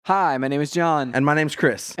Hi, my name is John. And my name's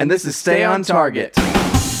Chris. And this is Stay on Target.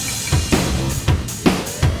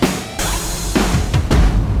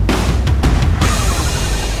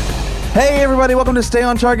 Hey, everybody, welcome to Stay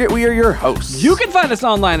on Target. We are your hosts. You can find us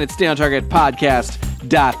online at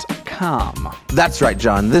stayontargetpodcast.com. That's right,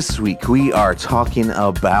 John. This week we are talking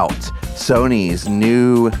about Sony's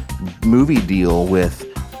new movie deal with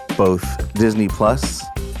both Disney Plus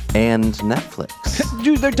and Netflix.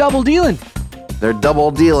 Dude, they're double dealing. They're double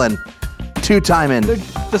dealing. Two-timing.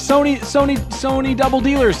 The Sony double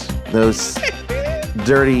dealers. Those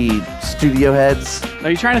dirty studio heads. Are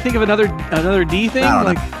you trying to think of another D thing? I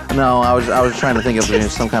don't know. No, I was trying to think of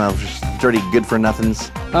some kind of just dirty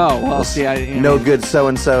good-for-nothings. Oh, well, see, No good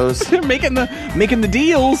so-and-sos. They're making the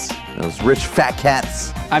deals. Those rich fat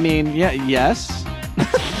cats. I mean, yes.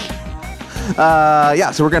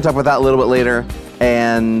 So we're going to talk about that a little bit later.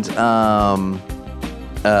 And,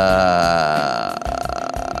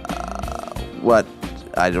 what?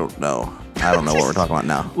 I don't know. I don't know what we're talking about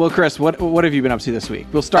now. Well, Chris, what have you been up to this week?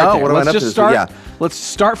 We'll start there. What have I been up to this week? Yeah. Let's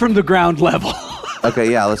start from the ground level.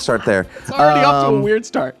 Okay, yeah, let's start there. It's already off to a weird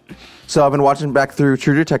start. So I've been watching back through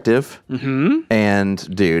True Detective. Mm-hmm.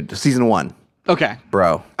 And, dude, season 1. Okay.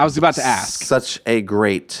 Bro. I was about to ask. Such a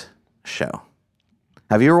great show.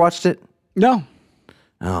 Have you ever watched it? No.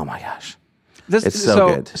 Oh, my gosh. It's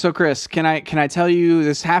so good. So, Chris, can I tell you,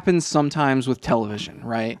 this happens sometimes with television,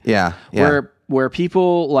 right? Yeah. Where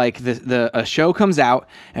people like a show comes out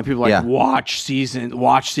and people are like, watch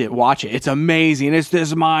it. It's amazing. It's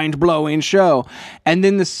this mind-blowing show. And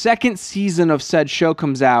then the second season of said show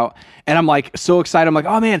comes out and I'm like so excited. I'm like,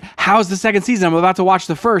 oh man, how's the second season? I'm about to watch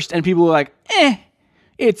the first, and people are like,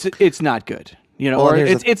 it's not good. Or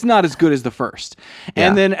it's not as good as the first.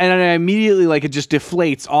 And then I immediately, like, it just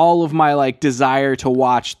deflates all of my, like, desire to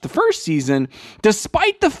watch the first season,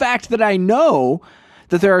 despite the fact that I know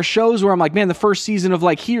that there are shows where I'm like, man, the first season of,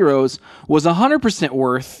 like, Heroes was 100%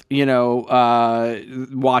 worth,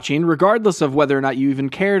 watching, regardless of whether or not you even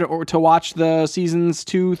cared or to watch the seasons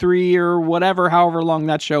 2, 3, or whatever, however long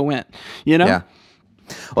that show went, Yeah.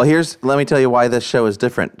 Well, let me tell you why this show is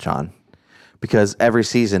different, John. Because every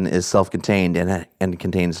season is self-contained and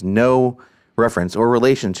contains no reference or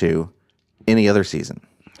relation to any other season.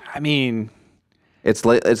 I mean, it's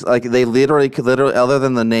like they literally, other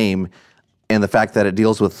than the name and the fact that it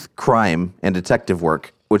deals with crime and detective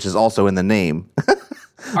work, which is also in the name.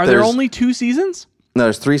 Are there only 2 seasons? No,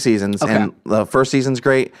 there's 3 seasons, and the first season's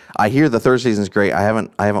great. I hear the third season's great. I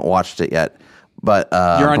haven't watched it yet, but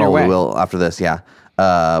you're on your way. Will after this. Yeah.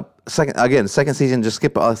 Second season, just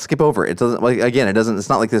skip over it. It doesn't, like, again, it's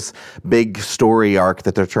not like this big story arc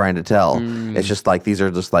that they're trying to tell. It's just like, these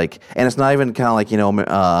are just like, and it's not even kind of like,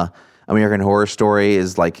 American Horror Story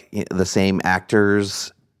is like the same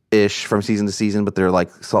actors ish from season to season, but they're like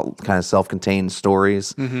kind of self-contained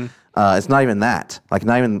stories. Mm-hmm. It's not even that, like,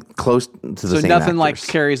 not even close to the same. So nothing actors. like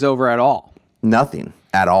carries over at all. Nothing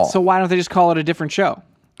at all. So why don't they just call it a different show?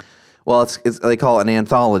 Well, they call it an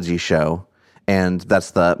anthology show. And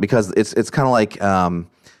that's because it's kind of like,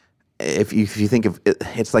 if you think of it,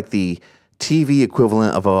 it's like the TV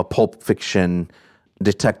equivalent of a Pulp Fiction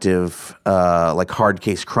detective, like hard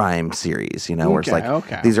case crime series, where it's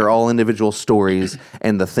like, these are all individual stories.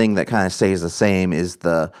 And the thing that kind of stays the same is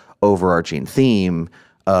the overarching theme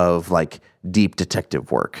of, like, deep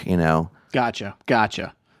detective work, Gotcha.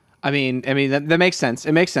 I mean that makes sense.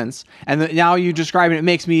 It makes sense. And now you describe it, it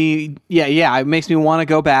makes me, it makes me want to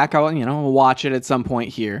go back. I'll watch it at some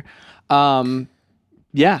point here. So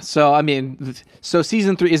I mean, so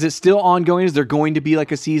season 3, is it still ongoing? Is there going to be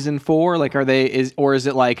like a season 4? Like, or is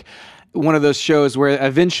it like one of those shows where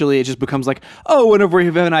eventually it just becomes like, oh, whenever we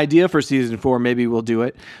have an idea for season 4, maybe we'll do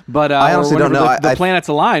it. But I honestly don't know. The planets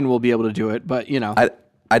align, we'll be able to do it. But I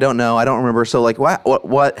don't know. I don't remember. So, like,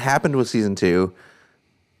 what happened with season 2?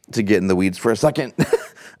 To get in the weeds for a second.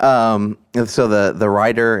 So the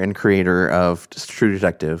writer and creator of True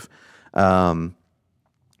Detective,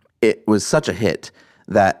 it was such a hit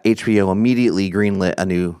that HBO immediately greenlit a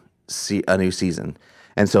new season.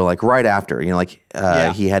 And so, like, right after,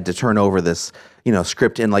 he had to turn over this,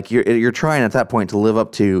 script, and, like, you're trying at that point to live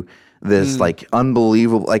up to this like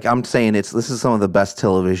unbelievable, like, I'm saying this is some of the best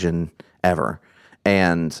television ever,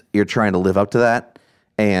 and you're trying to live up to that.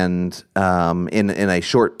 And in a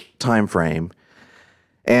short time frame,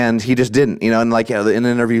 and he just didn't, and like in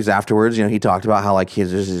interviews afterwards, he talked about how, like,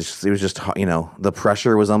 it was just the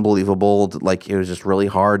pressure was unbelievable, like it was just really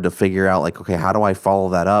hard to figure out, like, okay, how do I follow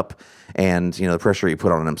that up, and the pressure he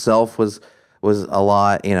put on himself was a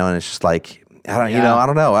lot, and it's just like I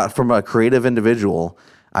don't know, from a creative individual,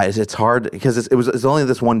 it's hard because it's only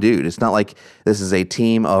this one dude. It's not like this is a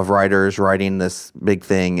team of writers writing this big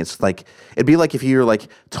thing. It's like it'd be like if you're like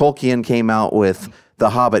Tolkien came out with The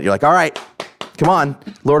Hobbit. You're like, all right, come on,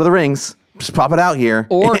 Lord of the Rings, just pop it out here.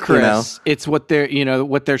 Or Chris, it's what they're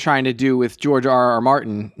trying to do with George R.R.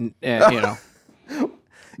 Martin.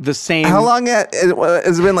 The same. How long has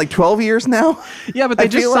it been? Like 12 years now? Yeah, but they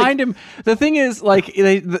just signed him. The thing is, like,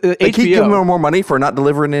 they keep giving him more money for not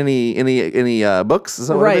delivering any books. Is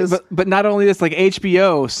that what it is? But not only this, like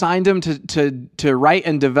HBO signed him to write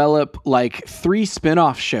and develop like 3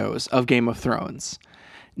 spin-off shows of Game of Thrones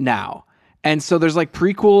now. And so there's like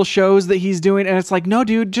prequel shows that he's doing, and it's like, no,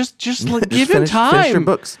 dude, just like, give him time. Finish your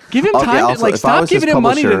books. Give him time. Also, like, stop giving him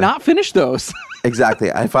money to not finish those. Exactly.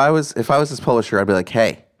 If I was his publisher, I'd be like,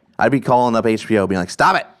 hey, I'd be calling up HBO, being like,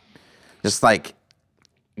 stop it. Just like,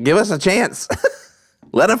 give us a chance.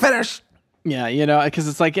 Let him finish. Yeah, because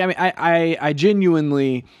it's like, I mean, I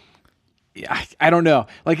genuinely, I don't know.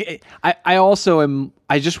 Like, I also am.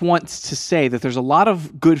 I just want to say that there's a lot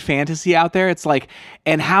of good fantasy out there. It's like,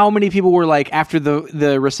 and how many people were like, after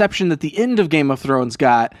the reception that the end of Game of Thrones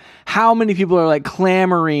got, how many people are like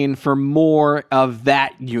clamoring for more of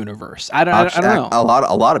that universe? I don't know. A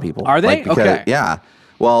lot of people. Are they? Okay. Yeah.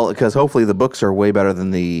 Well, because hopefully the books are way better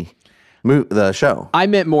than the show. I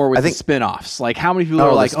meant more with the spin-offs. Like, how many people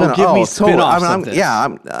are like, give me spin-offs of this?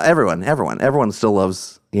 Yeah, everyone still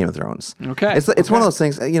loves Game of Thrones. Okay. It's one of those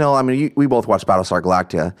things, I mean, we both watched Battlestar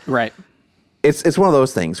Galactica. Right. It's one of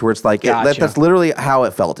those things where it's like, that's literally how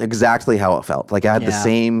it felt, exactly how it felt. Like, I had the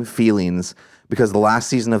same feelings because the last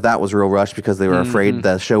season of that was real rushed because they were afraid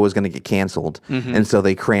the show was going to get canceled. Mm-hmm. And so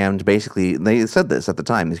they crammed, basically, they said this at the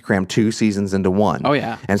time, they crammed 2 seasons into one. Oh,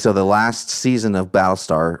 yeah. And so the last season of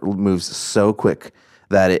Battlestar moves so quick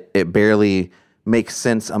that it barely makes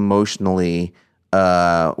sense emotionally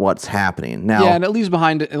what's happening now. Yeah, and it leaves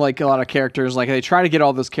behind like a lot of characters. Like, they try to get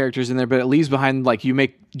all those characters in there, but it leaves behind, like, you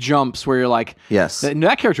make jumps where you're like, yes,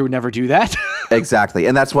 that character would never do that. Exactly.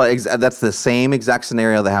 And that's that's the same exact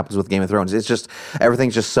scenario that happens with Game of Thrones. It's just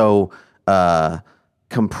everything's just so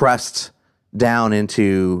compressed down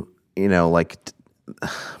into, like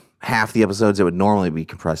half the episodes it would normally be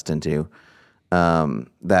compressed into,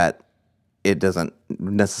 that it doesn't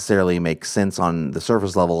necessarily make sense on the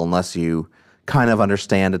surface level unless you kind of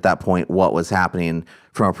understand at that point what was happening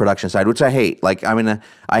from a production side, which I hate. Like, I mean,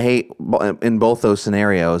 I hate in both those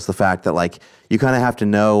scenarios the fact that, like, you kind of have to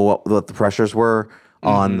know what the pressures were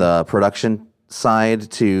on the production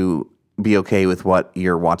side to be okay with what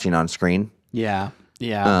you're watching on screen. Yeah.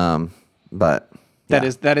 Yeah. But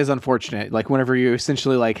that is unfortunate. Like, whenever you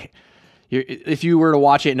essentially, like, if you were to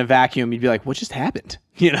watch it in a vacuum, you'd be like, what just happened?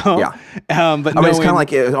 Yeah. But I mean, it's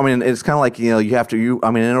kind of like, you have to,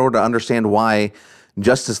 in order to understand why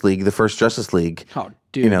Justice League, the first Justice League,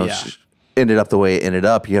 ended up the way it ended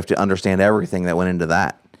up, you have to understand everything that went into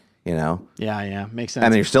that, Yeah, makes sense.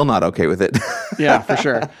 And you're still not okay with it. Yeah, for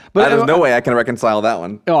sure. But there's no way I can reconcile that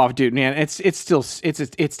one. Oh, dude, man, it's still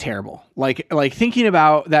terrible. Like thinking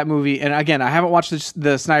about that movie, and again, I haven't watched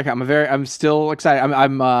the Snyder Cut. I'm still excited.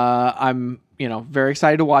 I'm very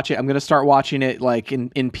excited to watch it. I'm gonna start watching it like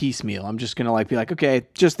in piecemeal. I'm just gonna be like, okay,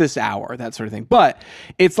 just this hour, that sort of thing. But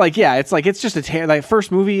it's like, it's just like,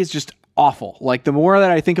 first movie is just awful. Like, the more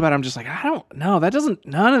that I think about it, I'm just like, I don't know,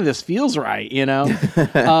 none of this feels right, And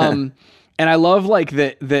I love like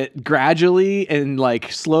that gradually and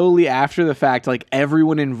like slowly after the fact, like,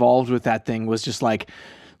 everyone involved with that thing was just like,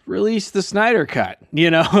 release the Snyder Cut,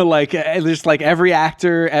 like, just like every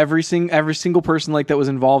actor, every single person like that was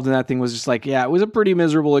involved in that thing was just like, yeah, it was a pretty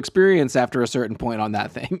miserable experience after a certain point on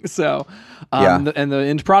that thing. So, and the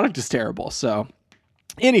end product is terrible. So,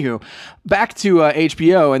 anywho, back to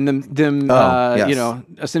HBO and them,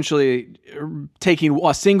 essentially taking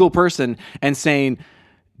a single person and saying,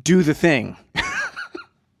 do the thing.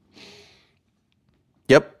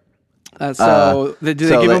 Yep. Did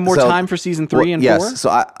they give him more time for season 3 and 4? Yes.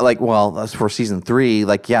 So for season 3,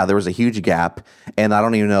 like, yeah, there was a huge gap, and I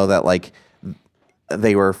don't even know that, like,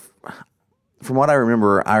 they were. From what I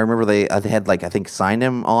remember they had, like, I think signed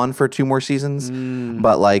him on for 2 more seasons,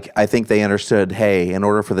 but, like, I think they understood, hey, in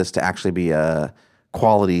order for this to actually be a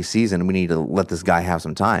quality season, we need to let this guy have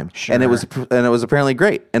some time. Sure. And it was apparently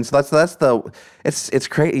great. And so it's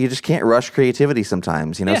crazy. You just can't rush creativity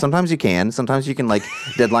sometimes. Sometimes you can. Sometimes you can, like,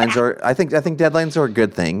 deadlines are. I think deadlines are a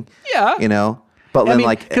good thing. Yeah. But then,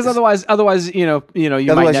 like, because otherwise, you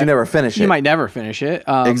never finish it. You might never finish it.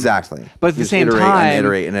 Exactly. But at the same time,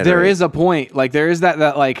 there is a point. Like, there is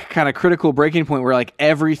that like kind of critical breaking point where, like,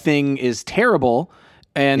 everything is terrible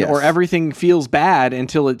or everything feels bad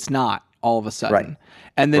until it's not all of a sudden. Right.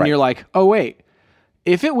 And then you're like, oh wait,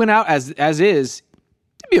 if it went out as is,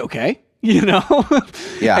 it'd be okay.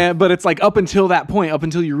 Yeah. But it's like up until that point, up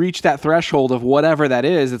until you reach that threshold of whatever that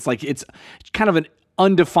is, it's like it's kind of an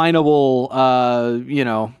undefinable,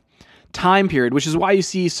 time period, which is why you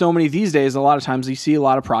see so many these days. A lot of times you see a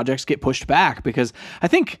lot of projects get pushed back because I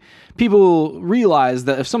think people realize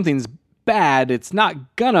that if something's bad, it's not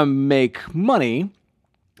gonna make money.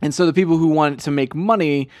 And so the people who want to make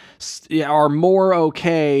money are more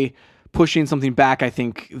okay pushing something back, I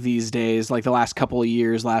think, these days, like the last couple of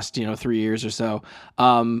years, 3 years or so,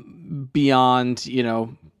 beyond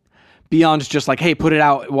just like, hey, put it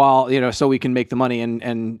out while, so we can make the money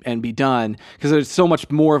and be done. Because there's so much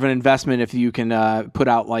more of an investment if you can put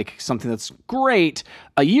out like something that's great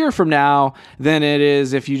a year from now than it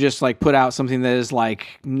is if you just like put out something that is like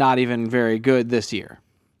not even very good this year.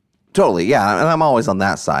 Totally, yeah, and I'm always on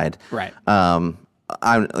that side. Right.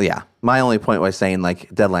 My only point was saying like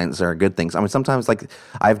deadlines are good things. I mean, sometimes like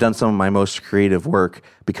I've done some of my most creative work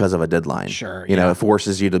because of a deadline. Sure. It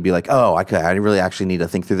forces you to be like, oh, I really actually need to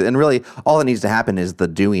think through that. And really, all that needs to happen is the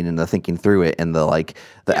doing and the thinking through it and the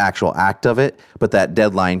actual act of it. But that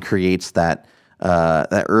deadline creates that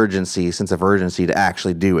sense of urgency to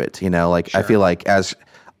actually do it. Sure. I feel like as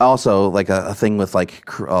also like a thing with like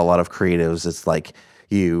a lot of creatives, it's like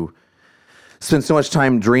you spend so much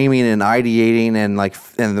time dreaming and ideating and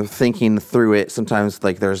thinking through it. Sometimes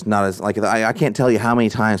like there's not as like I can't tell you how many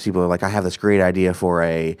times people are like, I have this great idea for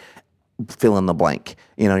a fill in the blank,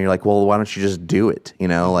 and you're like, well, why don't you just do it?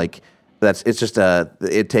 It's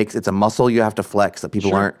a muscle you have to flex that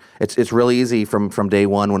people aren't. It's really easy from day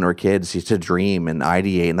one when we're kids to dream and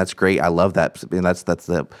ideate, and that's great. I love that, and that's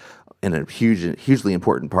a hugely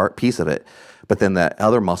important piece of it. But then that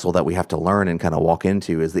other muscle that we have to learn and kind of walk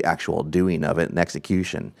into is the actual doing of it and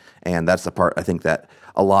execution. And that's the part I think that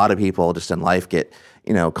a lot of people just in life get,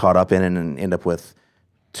 caught up in and end up with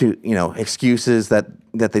excuses that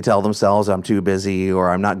they tell themselves, I'm too busy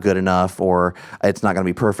or I'm not good enough or it's not going to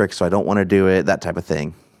be perfect, so I don't want to do it, that type of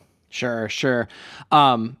thing. Sure.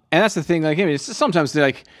 And that's the thing, like, I mean, it's sometimes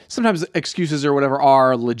excuses or whatever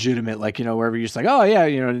are legitimate, like, wherever you're just like, oh yeah,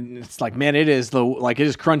 it's like, man, it is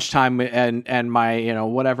crunch time and my,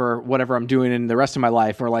 whatever I'm doing in the rest of my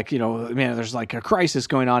life, or like, man, there's like a crisis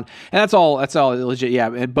going on, and that's all legit.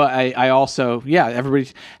 Yeah. But I also, everybody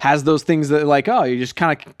has those things that like, oh, you just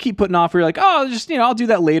kind of keep putting off, where you're like, oh, just, I'll do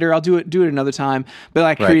that later. I'll do it another time. But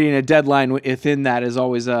like creating a deadline within that is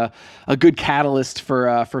always a good catalyst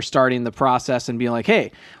for starting the process and being like,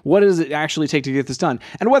 hey, what does it actually take to get this done?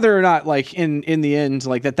 And whether or not like in the end,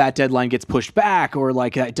 like that deadline gets pushed back or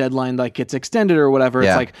like that deadline like gets extended or whatever,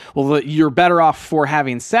 it's like, well, you're better off for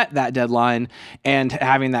having set that deadline and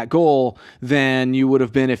having that goal than you would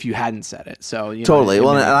have been if you hadn't set it. So totally.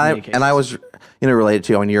 Well, and I was related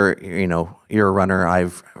to, I mean, you're a runner.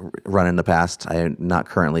 I've run in the past. I am not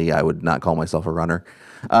currently. I would not call myself a runner.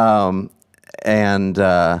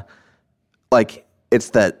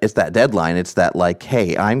 It's that deadline. It's that like,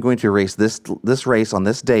 hey, I'm going to race this race on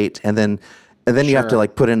this date, and then you have to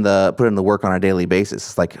like put in the work on a daily basis.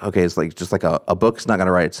 It's like, okay, it's like just like a book's not going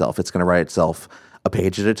to write itself. It's going to write itself a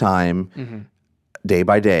page at a time, day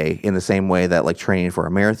by day. In the same way that like training for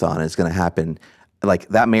a marathon is going to happen. Like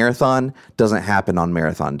that marathon doesn't happen on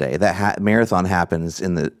marathon day. That marathon happens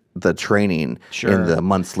in the training in the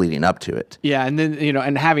months leading up to it. Yeah, and then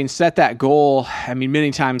and having set that goal, I mean,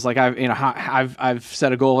 many times like I've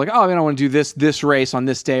set a goal like, oh, I want to do this race on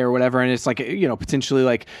this day or whatever, and it's like potentially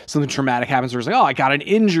like something traumatic happens where it's like, oh, I got an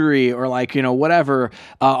injury or like whatever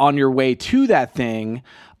on your way to that thing.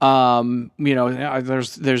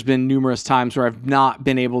 There's been numerous times where I've not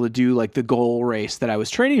been able to do like the goal race that I was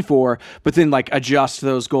training for, but then like adjust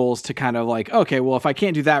those goals to kind of like, okay, well, if I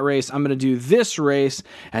can't do that race, I'm going to do this race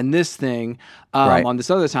and this thing on this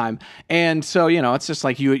other time. And so, it's just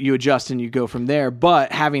like you adjust and you go from there.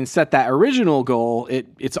 But having set that original goal,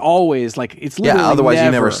 it's always like, it's literally otherwise I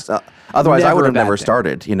would have never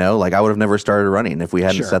started, like I would have never started running if we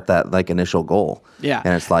hadn't set that like initial goal. Yeah.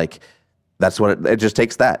 And it's like, that's what it just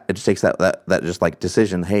takes that. It just takes that just like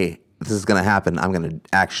decision. Hey, this is going to happen. I'm going to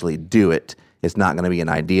actually do it. It's not going to be an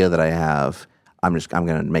idea that I have. I'm going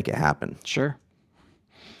to make it happen. Sure.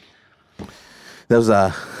 That was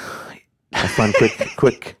a fun,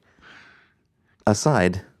 quick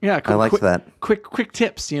aside. Yeah, I liked that. Quick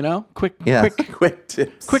tips, quick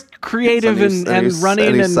tips, quick creative and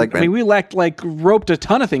running, and segment. I mean, we roped a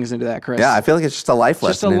ton of things into that, Chris. Yeah, I feel like it's just a life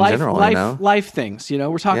lesson in general. Life things.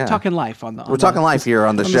 We're talking life on the. We're talking life here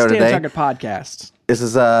on the show today. Podcast. This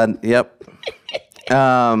is yep.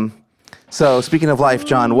 So speaking of life,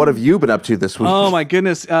 John, what have you been up to this week? Oh my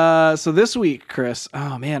goodness. So this week, Chris.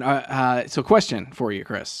 Oh man. So question for you,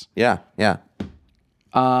 Chris. Yeah.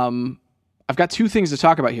 I've got two things to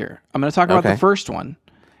talk about here. I'm going to talk about the first one.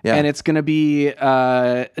 Yeah. And it's going to be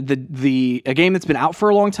a game that's been out for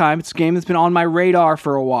a long time. It's a game that's been on my radar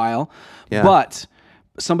for a while. Yeah. But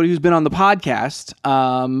somebody who's been on the podcast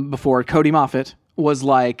before, Cody Moffat, was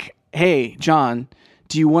like, "Hey, John,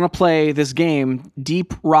 do you want to play this game,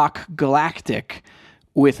 Deep Rock Galactic,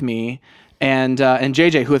 with me?" And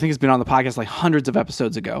JJ, who I think has been on the podcast like hundreds of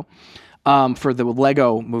episodes ago, for the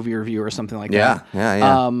Lego movie review or something like that.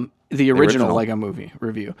 Yeah. The original Lego movie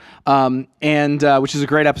review, and which is a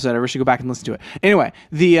great episode. Everybody should go back and listen to it. Anyway,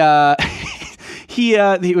 he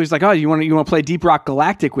was like, "Oh, you want to play Deep Rock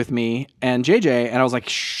Galactic with me and JJ?" And I was like,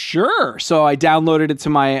 "Sure." So I downloaded it to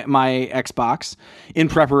my Xbox in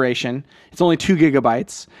preparation. It's only 2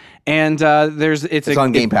 gigabytes, and it's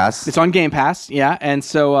on Game Pass. It's on Game Pass, yeah. And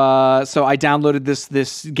so I downloaded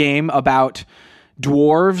this game about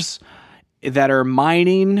dwarves that are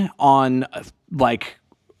mining on like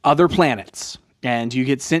other planets, and you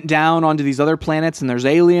get sent down onto these other planets, and there's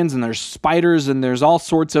aliens and there's spiders and there's all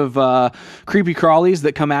sorts of creepy crawlies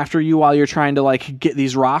that come after you while you're trying to like get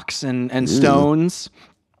these rocks and stones.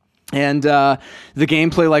 And the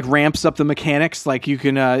gameplay like ramps up the mechanics. Like you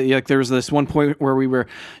can like there was this one point where we were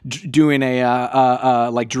doing a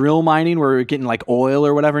like drill mining where we're getting like oil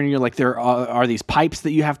or whatever, and you're like there are these pipes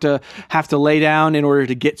that you have to lay down in order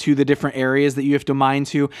to get to the different areas that you have to mine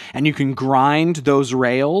to, and you can grind those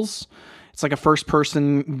rails. It's like a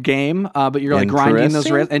first-person game, but you're like grinding those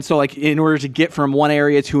rails, and so like in order to get from one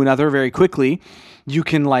area to another very quickly, you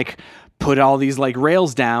can like put all these like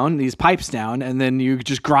rails down, these pipes down, and then you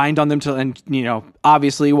just grind on them and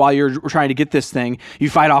obviously while you're trying to get this thing, you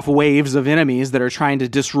fight off waves of enemies that are trying to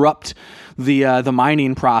disrupt the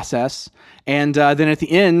mining process. And then at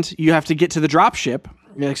the end, you have to get to the dropship.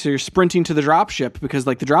 So you're sprinting to the dropship because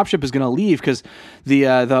like the dropship is going to leave because the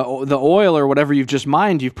oil or whatever you've just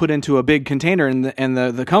mined, you've put into a big container, and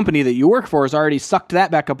the company that you work for has already sucked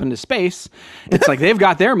that back up into space. It's like they've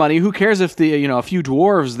got their money. Who cares if a few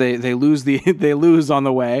dwarves they lose they lose on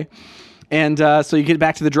the way. And so you get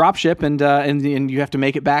back to the dropship and you have to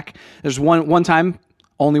make it back. There's one time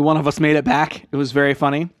only one of us made it back. It was very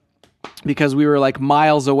funny, because we were like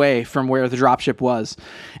miles away from where the dropship was,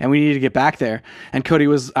 and we needed to get back there. And Cody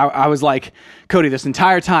I was like, Cody, this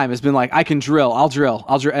entire time has been like, I can drill. I'll drill.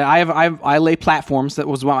 And I lay platforms. That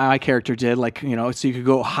was what my character did. Like, so you could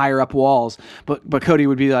go higher up walls. But Cody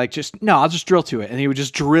would be like, I'll just drill to it. And he would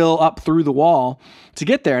just drill up through the wall to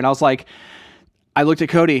get there. And I was like, I looked at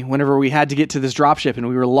Cody whenever we had to get to this dropship, and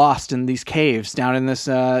we were lost in these caves down in this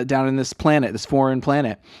planet, this foreign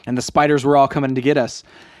planet, and the spiders were all coming to get us.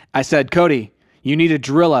 I said, Cody, you need to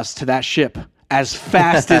drill us to that ship as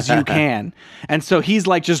fast as you can. And so he's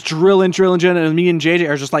like just drilling, and me and JJ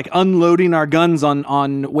are just like unloading our guns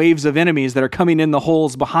on waves of enemies that are coming in the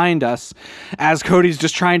holes behind us as Cody's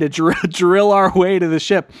just trying to drill our way to the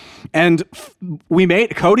ship. And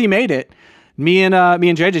Cody made it. Me and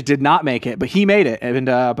JJ did not make it, but he made it. And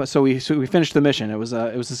so we finished the mission. It was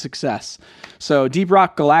a success. So Deep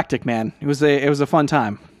Rock Galactic, man, it was a fun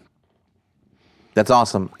time. That's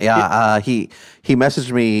awesome. Yeah, he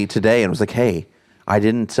messaged me today and was like, "Hey, I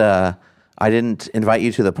didn't invite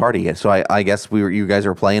you to the party, so I guess you guys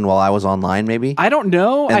were playing while I was online, maybe." I don't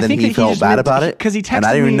know. And I then think he felt bad about it because he texted me. And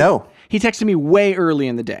I didn't even know. He texted me way early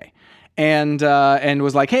in the day, and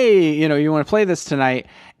was like, "Hey, you want to play this tonight?"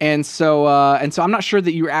 And so I'm not sure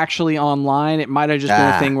that you were actually online. It might have just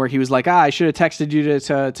been a thing where he was like, I should have texted you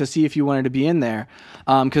to see if you wanted to be in there.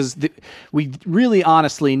 Because we really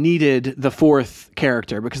honestly needed the fourth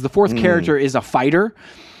character, because the fourth character is a fighter,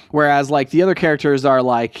 whereas like the other characters are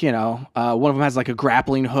like, one of them has like a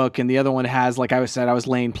grappling hook, and the other one has, like I said, I was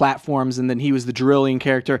laying platforms, and then he was the drilling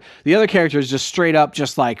character. The other character is just straight up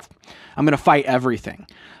just like, I'm going to fight everything.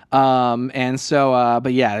 And so,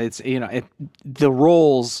 but yeah, it's, the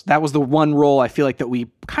roles, that was the one role I feel like that we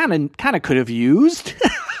kind of could have used.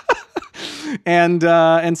 And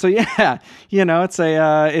so, yeah,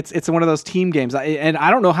 it's one of those team games. And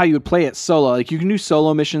I don't know how you would play it solo. Like you can do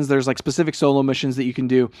solo missions. There's like specific solo missions that you can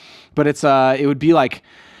do, but it would be like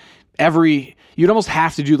you'd almost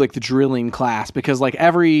have to do like the drilling class, because like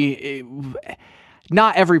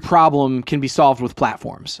not every problem can be solved with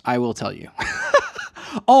platforms. I will tell you.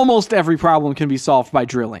 Almost every problem can be solved by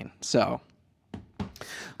drilling. So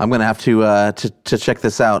I'm going to have to check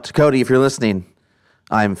this out. Cody, if you're listening,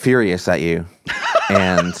 I'm furious at you.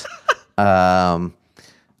 And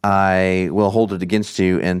I will hold it against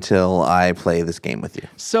you until I play this game with you.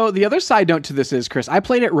 So the other side note to this is, Chris, I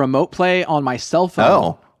played it remote play on my cell phone.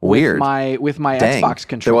 Oh, weird. With my Dang. Xbox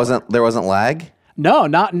controller. There wasn't lag? No,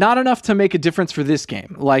 not enough to make a difference for this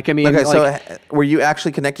game. Like, I mean, okay. So were you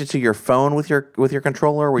actually connected to your phone with your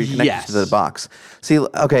controller? Or were you connected to the box? See,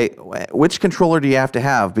 okay, which controller do you have to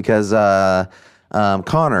have? Because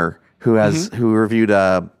Connor, who reviewed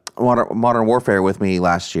Modern Warfare with me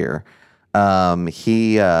last year,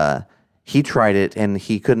 he tried it and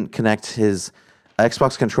he couldn't connect his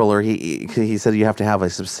Xbox controller. He said you have to have a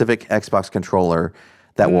specific Xbox controller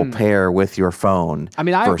that will pair with your phone. I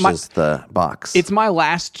mean, versus the box. It's my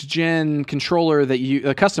last gen controller that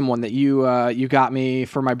a custom one that you got me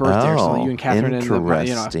for my birthday. Or something. You and Catherine and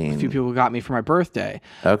a few people got me for my birthday.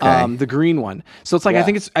 Okay, the green one. So it's like I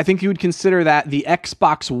think you would consider that the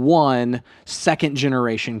Xbox One second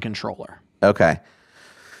generation controller. Okay,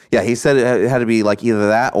 yeah, he said it had to be like either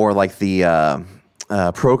that or like the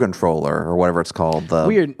Pro controller or whatever it's called.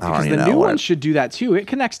 Weird, because the new one should do that too. It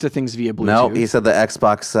connects to things via Bluetooth. No, he said the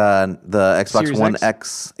Xbox Series One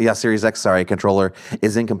X, Series X, controller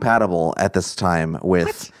is incompatible at this time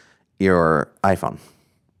with your iPhone.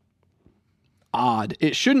 Odd.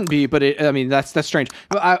 It shouldn't be, but that's strange.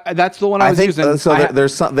 That's the one I was using. So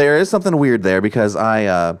there is something weird there because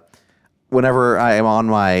whenever I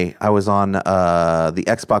was on the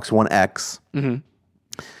Xbox One X. Mm-hmm.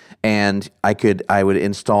 And I would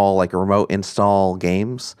install like a remote install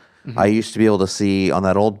games. Mm-hmm. I used to be able to see on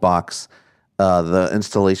that old box the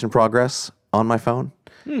installation progress on my phone.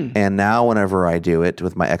 And now whenever I do it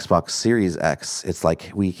with my Xbox Series X, it's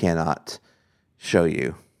like we cannot show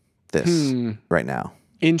you this right now.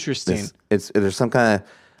 Interesting. There's some kind of,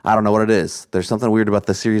 I don't know what it is. There's something weird about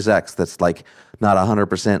the Series X that's like not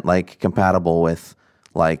 100% like compatible with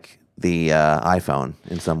like the iPhone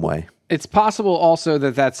in some way. It's possible also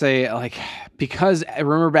that's because I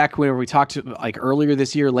remember back when we talked like earlier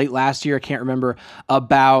this year, late last year, I can't remember,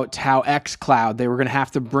 about how xCloud, they were going to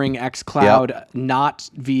have to bring xCloud not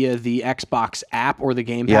via the Xbox app or the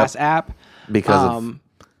Game Pass app. Because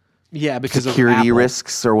because security of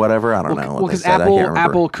risks or whatever. I don't know. Well, because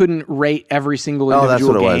Apple couldn't rate every single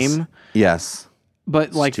individual game. Was. Yes.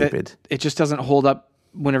 But like that, it just doesn't hold up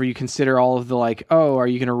whenever you consider all of the are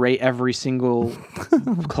you going to rate every single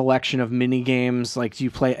collection of mini games? Like, do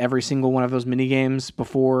you play every single one of those mini games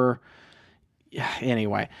before?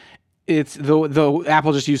 Anyway, it's the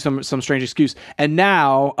Apple just used some strange excuse, and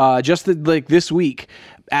now this week,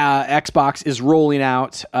 Xbox is rolling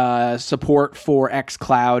out support for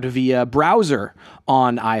xCloud via browser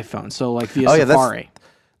on iPhone. So like via Safari.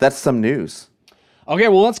 That's some news. Okay,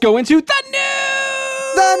 well let's go into the news.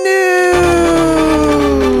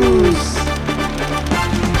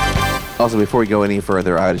 Also, before we go any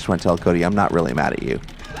further, I just want to tell Cody I'm not really mad at you.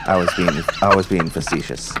 I was being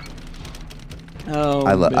facetious. Oh,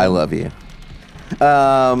 I love you.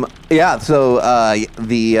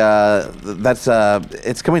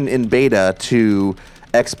 It's coming in beta to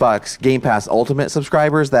Xbox Game Pass Ultimate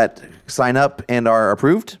subscribers that sign up and are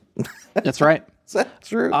approved. That's right. Is that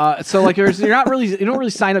true? So like you don't really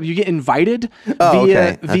sign up. You get invited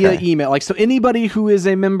via email. Like, so anybody who is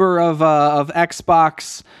a member of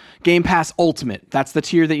Xbox Game Pass Ultimate, that's the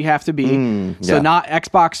tier that you have to be. So not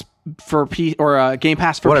Xbox for P or Game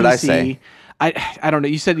Pass for PC. What did I say? I don't know.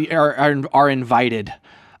 You said are invited.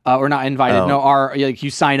 Or not invited. No, are like you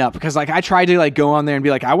sign up, because like I tried to like go on there and be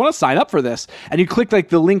like, I want to sign up for this, and you click like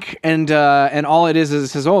the link and all it is it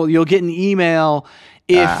says, oh, you'll get an email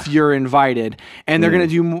if you're invited, and they're gonna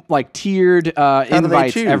do like tiered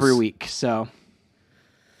invites every week. So,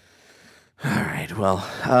 all right, well,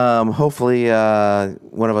 hopefully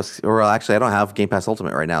one of us, or actually, I don't have Game Pass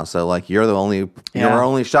Ultimate right now, so like you're our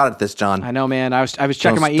only shot at this, John. I know, man. I was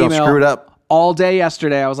checking my email. Don't screw it up. All day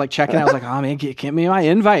yesterday, I was like checking. I was like, "Oh man, get me my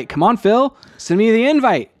invite. Come on, Phil, send me the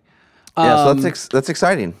invite." So that's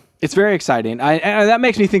exciting. It's very exciting. And that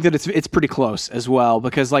makes me think that it's pretty close as well,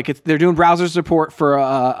 because like they're doing browser support for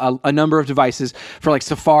a number of devices for like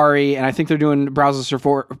Safari, and I think they're doing browser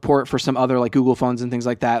support for some other like Google phones and things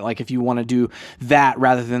like that. Like if you want to do that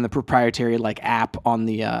rather than the proprietary like app on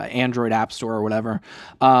the Android App Store or whatever.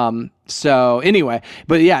 So anyway,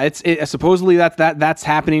 but yeah, it's supposedly that's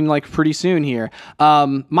happening like pretty soon here.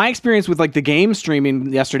 My experience with like the game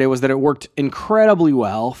streaming yesterday was that it worked incredibly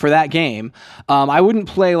well for that game. I wouldn't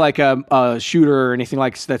play like a shooter or anything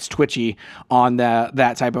like that's twitchy on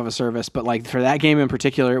that type of a service, but like for that game in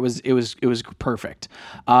particular, it was perfect.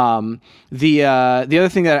 The other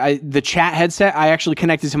thing that the chat headset, I actually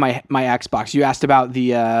connected to my Xbox. You asked about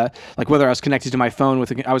the like whether I was connected to my phone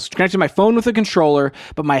I was connected to my phone with a controller,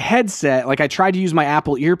 but my headset headset. Like I tried to use my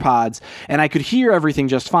Apple EarPods and I could hear everything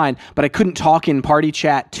just fine, but I couldn't talk in party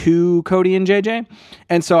chat to Cody and JJ.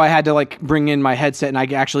 And so I had to like bring in my headset, and I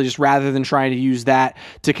actually just, rather than trying to use that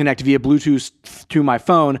to connect via Bluetooth to my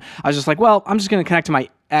phone, I was just like, well, I'm just going to connect to my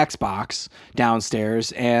Xbox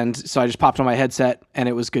downstairs. And so I just popped on my headset and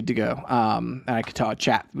it was good to go. And I could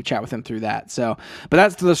chat with him through that. So, but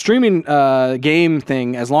that's the streaming game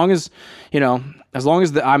thing. As long as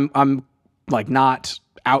I'm like not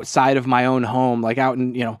outside of my own home, like out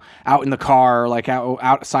in the car, like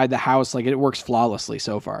outside the house, like it works flawlessly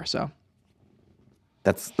so far. So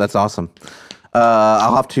that's awesome.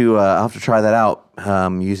 I'll have to try that out.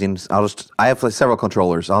 I have like several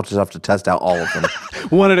controllers. I'll just have to test out all of them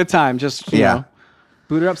one at a time. Just you know,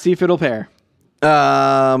 boot it up, see if it'll pair.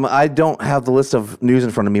 I don't have the list of news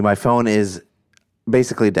in front of me. My phone is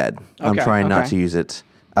basically dead. Okay, I'm trying not to use it.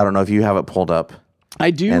 I don't know if you have it pulled up.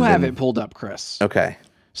 I do have it pulled up, Chris. Okay.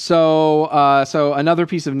 So another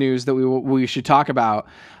piece of news that we should talk about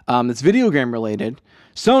that's video game related.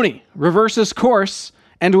 Sony reverses course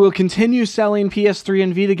and will continue selling PS3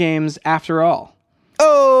 and Vita games after all.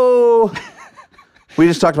 Oh! We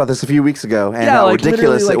just talked about this a few weeks ago and how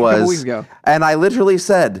ridiculous it was. A couple weeks ago. And I literally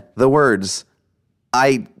said the words,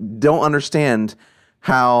 I don't understand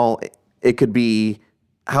how it could be,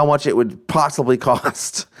 how much it would possibly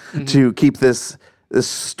cost to keep this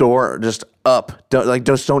store just up.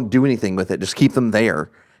 Don't do anything with it. Just keep them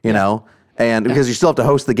there, you know? And because you still have to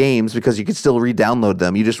host the games, because you could still re-download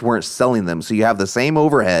them. You just weren't selling them. So you have the same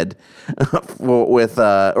overhead with,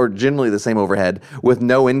 or generally the same overhead with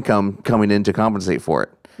no income coming in to compensate for it.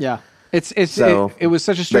 Yeah. It was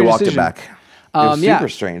such a strange They walked decision. it back. It was super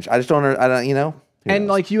strange. I just don't, you know. And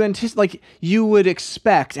like you would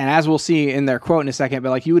expect, and as we'll see in their quote in a second, but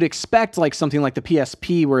like you would expect like something like the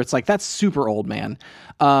PSP where it's like, that's super old, man.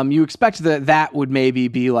 You expect that would maybe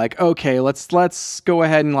be like, okay, let's go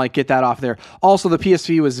ahead and like get that off there. Also, the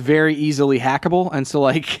PSP was very easily hackable, and so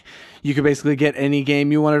like you could basically get any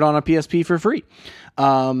game you wanted on a PSP for free.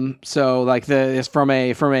 So like from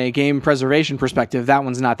a game preservation perspective, that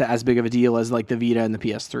one's not as big of a deal as like the Vita and the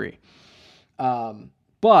PS3.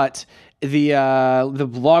 But the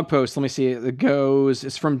blog post, let me see,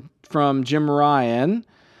 it's from Jim Ryan.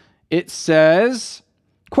 It says,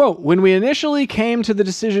 quote, when we initially came to the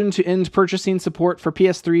decision to end purchasing support for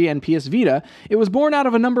PS3 and PS Vita, it was born out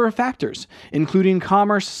of a number of factors, including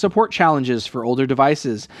commerce support challenges for older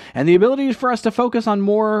devices and the ability for us to focus on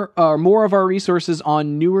more of our resources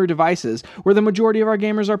on newer devices where the majority of our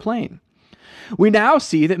gamers are playing. We now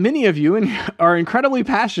see that many of you are incredibly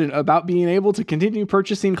passionate about being able to continue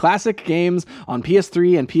purchasing classic games on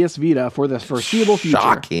PS3 and PS Vita for the foreseeable future.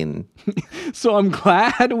 Shocking. So I'm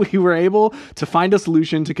glad we were able to find a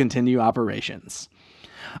solution to continue operations.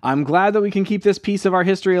 I'm glad that we can keep this piece of our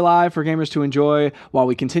history alive for gamers to enjoy while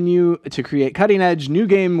we continue to create cutting-edge new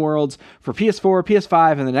game worlds for PS4,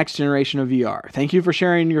 PS5, and the next generation of VR. Thank you for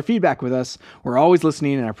sharing your feedback with us. We're always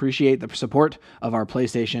listening and appreciate the support of our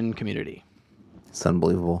PlayStation community. It's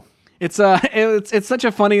unbelievable. It's such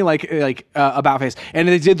a funny about face, and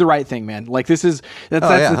they did the right thing, man. Like that's the thing.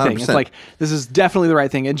 100%. It's like this is definitely the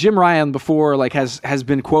right thing. And Jim Ryan before like has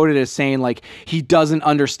been quoted as saying like he doesn't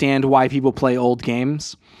understand why people play old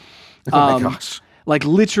games. Oh my gosh. Like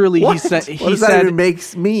literally, what? he said. What does that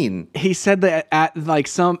even mean? He said that at the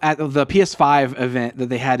PS5 event that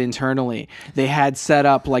they had internally, they had set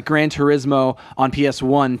up like Gran Turismo on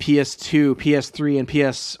PS1, PS2, PS3, and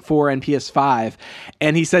PS4 and PS5,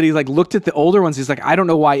 and he said he like looked at the older ones. He's like, I don't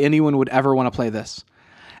know why anyone would ever want to play this,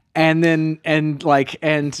 and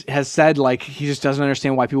has said like he just doesn't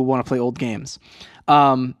understand why people want to play old games.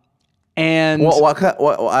 And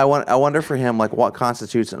I wonder for him, like, what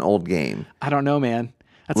constitutes an old game? I don't know, man.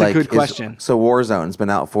 That's like, a good question. So Warzone's been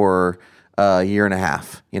out for a year and a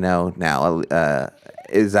half, now.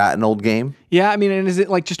 Is that an old game? Yeah, I mean, and is it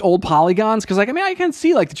like just old polygons? Because like, I mean, I can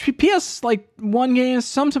see like the PS like 1 games,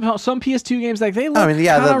 some PS2 games, like they look. I mean,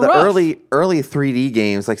 yeah, the rough. early 3D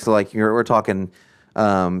games, like so, like we're talking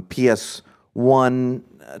PS1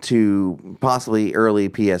 to possibly early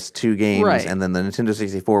PS2 games, right. And then the Nintendo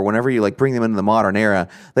 64. Whenever you like bring them into the modern era,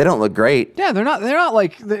 they don't look great. Yeah, they're not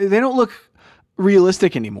like they don't look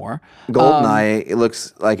realistic anymore. GoldenEye, it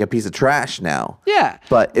looks like a piece of trash now. Yeah,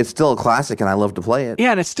 but it's still a classic, and I love to play it.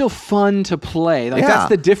 Yeah, and it's still fun to play. Like that's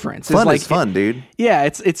the difference. Fun is fun, dude. Yeah,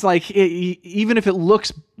 it's like even if it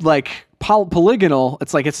looks like polygonal,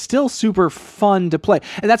 it's like it's still super fun to play,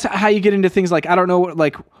 and that's how you get into things like I don't know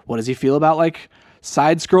what does he feel about like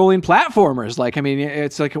side-scrolling platformers? Like, I mean,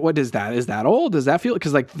 it's like, what is that? Is that old? Does that feel?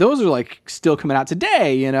 Because like those are like still coming out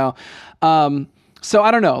today, So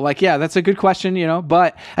I don't know, like, yeah, that's a good question,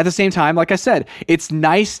 but at the same time, like I said, it's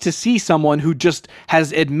nice to see someone who just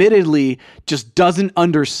has admittedly just doesn't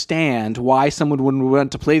understand why someone would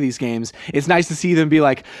want to play these games. It's nice to see them be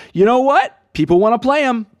like, you know what? People want to play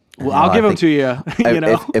them. Well, I'll give them to you.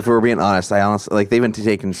 If we're being honest, I honestly, like, they've been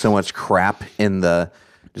taking so much crap in the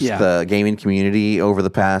gaming community over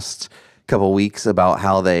the past couple weeks about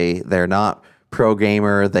how they're not pro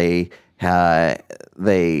gamer. They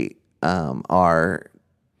are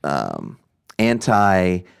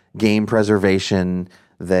anti-game preservation.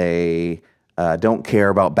 They don't care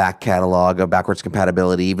about back catalog or backwards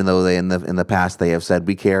compatibility, even though they in the past they have said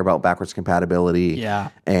we care about backwards compatibility,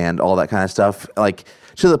 and all that kind of stuff. Like,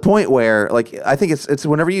 to the point where, like, I think it's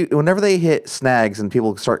whenever they hit snags and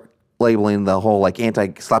people start labeling the whole, like,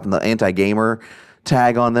 slapping the anti-gamer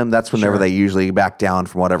tag on them, that's whenever they usually back down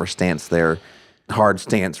from whatever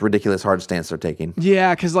ridiculous hard stance they're taking.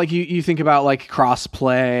 Yeah, because, like, you think about, like,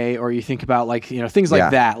 cross-play, or you think about, like, things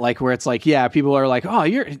like that, like, where it's like, yeah, people are like, oh,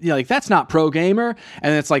 you're like, that's not pro gamer,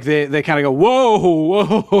 and it's like they kind of go, whoa,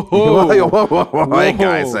 whoa, that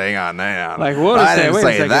guy's saying on now. Like, what? I didn't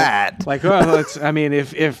say that. Like, well, I mean,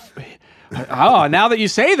 if oh, now that you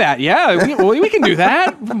say that, yeah, we can do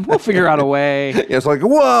that. We'll figure out a way. It's like,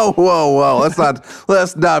 whoa.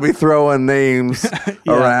 Let's not be throwing names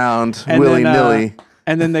around willy nilly.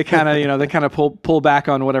 And then they kind of pull back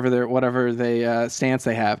on whatever they stance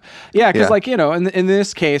they have. Yeah, because like, in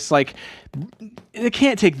this case, like, it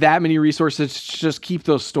can't take that many resources to just keep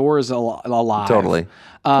those stores alive. Totally.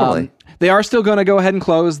 They are still going to go ahead and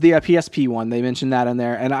close the PSP one. They mentioned that in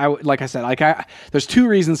there, and there's two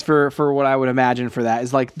reasons for what I would imagine for that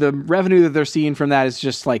is, like, the revenue that they're seeing from that is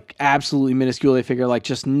just, like, absolutely minuscule. They figure, like,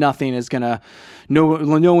 just nothing is gonna,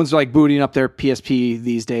 no one's, like, booting up their PSP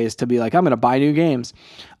these days to be like, I'm gonna buy new games.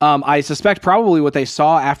 I suspect probably what they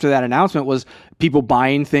saw after that announcement was people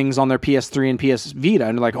buying things on their PS3 and PS Vita,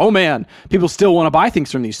 and they're like, oh man, people still want to buy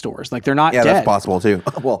things from these stores. Like, they're not dead. Yeah, that's possible too.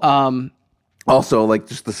 Well, also, like,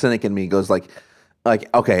 just the cynic in me goes like,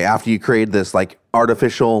 okay, after you create this, like,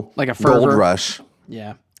 artificial, like, a gold rush,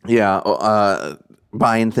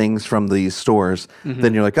 buying things from these stores,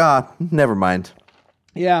 then you're like, never mind.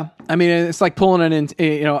 Yeah, I mean, it's like pulling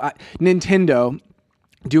Nintendo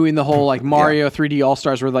doing the whole, like, Mario 3D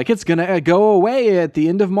All-Stars, where, like, it's gonna go away at the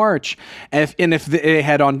end of March, and if they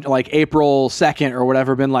had on, like, April 2nd or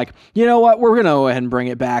whatever been like, you know what, we're gonna go ahead and bring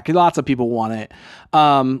it back, lots of people want it,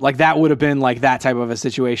 like, that would have been, like, that type of a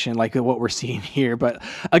situation, like what we're seeing here. But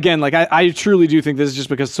again, like, I truly do think this is just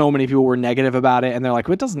because so many people were negative about it, and they're like,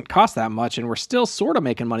 well, it doesn't cost that much, and we're still sort of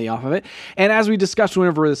making money off of it. And as we discussed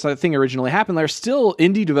whenever this thing originally happened, there's still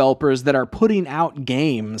indie developers that are putting out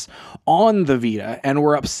games on the Vita, and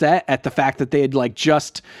we're upset at the fact that they had, like,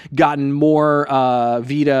 just gotten more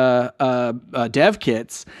Vita dev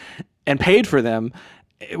kits and paid for them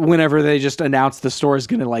whenever they just announced the store is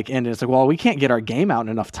going to, like, end. And it's like, well, we can't get our game out in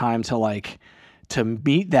enough time to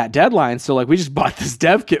meet that deadline. So, like, we just bought this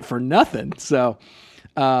dev kit for nothing. So,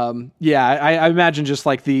 I imagine just,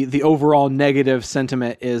 like, the overall negative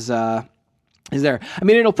sentiment is there. I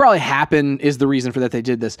mean, it'll probably happen is the reason for that they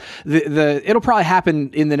did this. It'll probably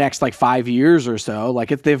happen in the next, like, 5 years or so.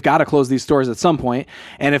 Like, if they've got to close these stores at some point,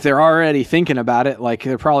 and if they're already thinking about it, like,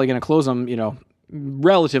 they're probably going to close them,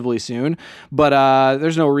 relatively soon. But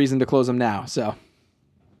there's no reason to close them now. So,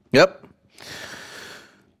 yep.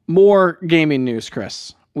 More gaming news,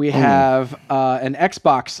 Chris. We have an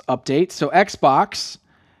Xbox update. So Xbox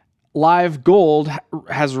Live Gold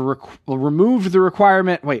has removed the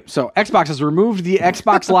requirement. Xbox has removed the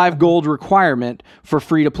Xbox Live Gold requirement for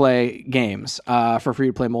free-to-play games, for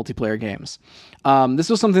free-to-play multiplayer games. This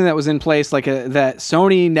was something that was in place, like, that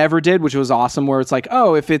Sony never did, which was awesome, where it's like,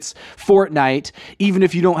 oh, if it's Fortnite, even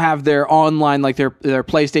if you don't have their online, like, their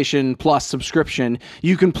PlayStation Plus subscription,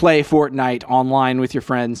 you can play Fortnite online with your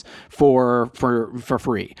friends for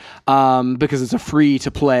free, because it's a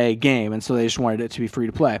free-to-play game, and so they just wanted it to be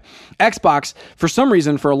free-to-play. Xbox, for some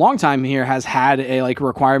reason, for a long time here, has had a, like,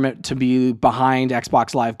 requirement to be behind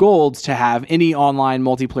Xbox Live Gold to have any online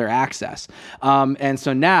multiplayer access, and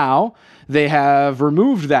so now they have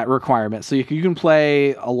removed that requirement. So you can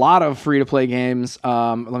play a lot of free-to-play games.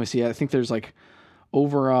 Let me see. I think there's, like,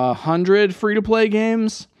 over 100 free-to-play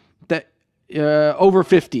games that over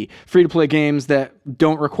 50 free-to-play games that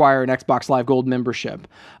don't require an Xbox Live Gold membership,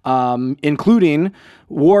 including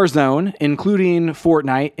Warzone, including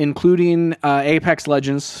Fortnite, including Apex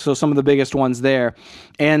Legends, so some of the biggest ones there.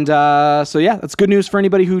 And so, yeah, that's good news for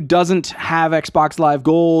anybody who doesn't have Xbox Live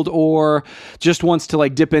Gold or just wants to,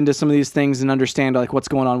 like, dip into some of these things and understand, like, what's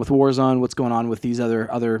going on with Warzone, what's going on with these other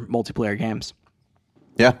multiplayer games.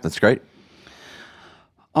 Yeah, that's great.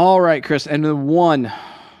 All right, Chris, and the one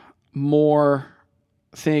more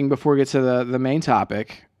thing before we get to the main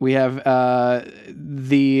topic. We have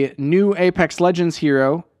the new Apex Legends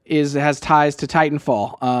hero has ties to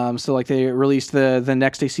Titanfall. So like they released the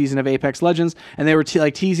next day season of Apex Legends, and they were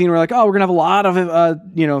teasing. We're like, oh, we're gonna have a lot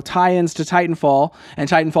of tie-ins to Titanfall and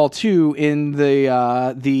Titanfall 2 in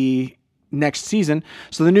the next season.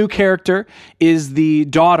 So the new character is the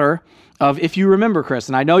daughter of, if you remember, Chris,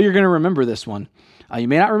 and I know you're gonna remember this one. You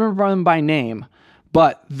may not remember them by name,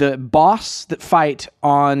 but the boss that fight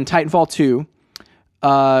on Titanfall 2.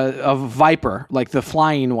 Of Viper, like the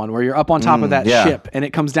flying one where you're up on top of that ship and it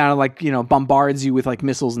comes down and bombards you with like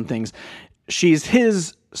missiles and things. She's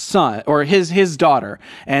his son or his daughter.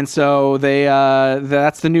 And so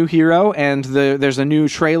that's the new hero. And there's a new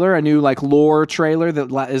trailer, a new like lore trailer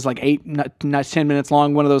that is like 10 minutes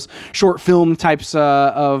long. One of those short film types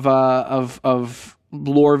of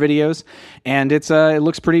lore videos, and it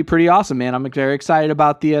looks pretty awesome, man. I'm very excited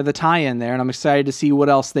about the tie-in there, and I'm excited to see what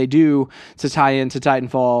else they do to tie into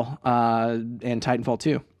Titanfall and Titanfall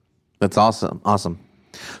 2. That's awesome.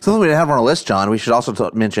 Something we have on our list, John, we should also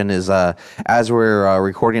mention is as we're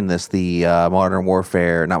recording this, the the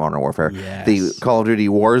Call of Duty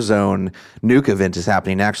Warzone nuke event is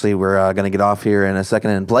happening. Actually, we're going to get off here in a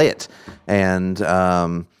second and play it, and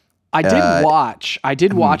I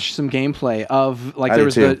did watch some gameplay of there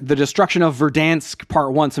was the destruction of Verdansk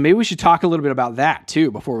Part 1. So maybe we should talk a little bit about that too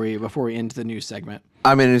before we end the news segment.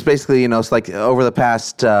 I mean, it's basically, it's like over the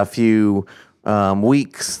past few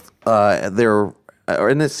weeks, or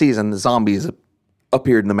in this season, zombies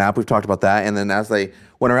appeared in the map. We've talked about that. And then as they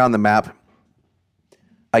went around the map,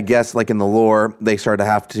 I guess like in the lore, they started to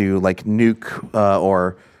have to like nuke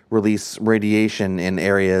or release radiation in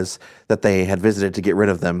areas that they had visited to get rid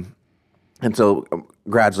of them. And so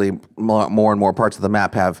gradually more and more parts of the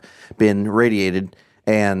map have been radiated.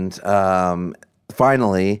 And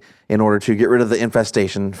finally, in order to get rid of the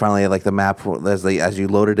infestation, finally, like the map, as you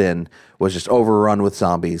loaded in, was just overrun with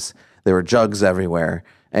zombies. There were jugs everywhere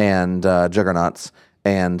and juggernauts.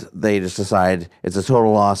 And they just decided it's a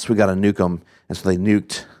total loss. We got to nuke them. And so they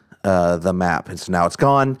nuked the map. And so now it's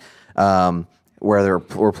gone. Where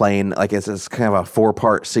we're playing, like it's kind of a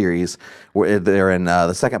 4-part series. Where they're in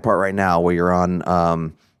the second part right now, where you're on,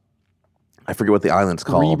 I forget what the island's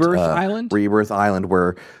called. Rebirth Island,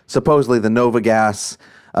 where supposedly the Nova gas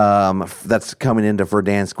that's coming into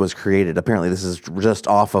Verdansk was created. Apparently, this is just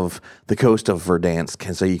off of the coast of Verdansk,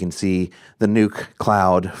 and so you can see the nuke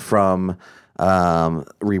cloud from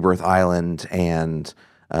Rebirth Island, and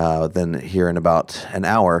then here in about an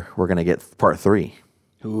hour, we're going to get part 3.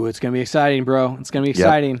 Ooh, it's going to be exciting, bro. It's going to be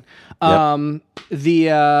exciting. Yep.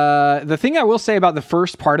 The thing I will say about the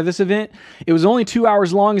first part of this event, it was only 2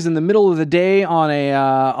 hours long. It's in the middle of the day on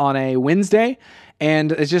a Wednesday,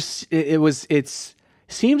 and it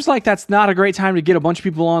seems like that's not a great time to get a bunch of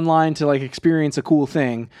people online to like experience a cool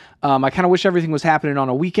thing. I kind of wish everything was happening on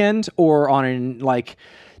a weekend or on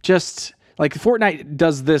just like Fortnite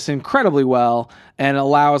does this incredibly well and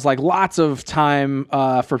allows like lots of time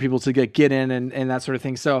for people to get in and that sort of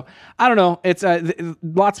thing. So I don't know. It's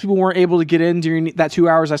lots of people weren't able to get in during that 2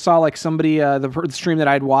 hours. I saw like somebody, the stream that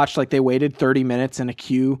I'd watched, like they waited 30 minutes in a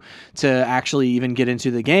queue to actually even get into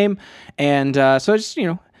the game. And so just,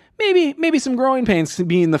 maybe some growing pains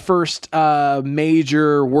being the first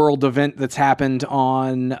major world event that's happened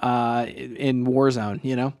on in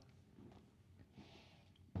Warzone,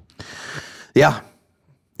 Yeah.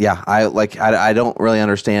 I don't really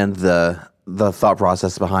understand the thought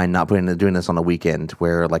process behind not doing this on a weekend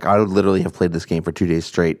where like I would literally have played this game for 2 days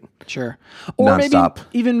straight. Sure. Or nonstop. Maybe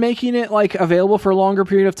even making it like available for a longer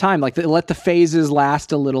period of time. Like let the phases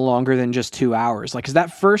last a little longer than just 2 hours. Like, cause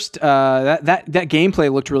that first, that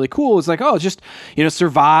gameplay looked really cool. It's like, just,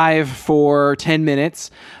 survive for 10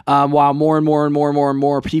 minutes, while more and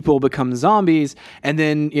more people become zombies. And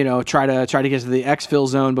then, try to get to the exfil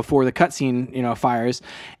zone before the cutscene, fires.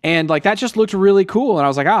 And like, that just looked really cool. And I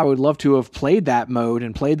was like, I would love to have played that mode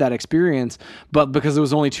and played that experience. But because it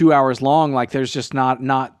was only 2 hours long, like there's just not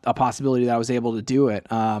a possibility that I was able to do it.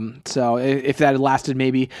 So if that had lasted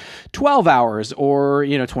maybe 12 hours or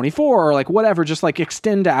 24 or like whatever, just like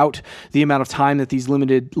extend out the amount of time that these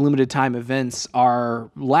limited time events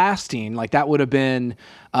are lasting, like that would have been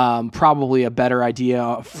probably a better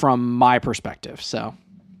idea from my perspective. So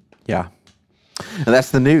yeah, and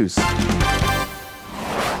that's the news.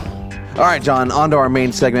 All right, John, on to our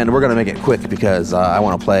main segment. We're going to make it quick because I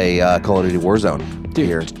want to play Call of Duty Warzone. Dude,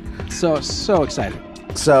 here. So excited.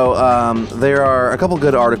 So there are a couple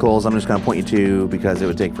good articles I'm just going to point you to because it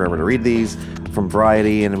would take forever to read these from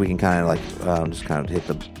Variety, and we can kind of just kind of hit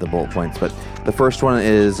the bullet points. But the first one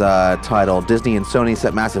is titled "Disney and Sony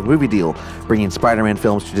Set Massive Movie Deal, Bringing Spider-Man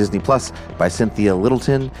Films to Disney Plus" by Cynthia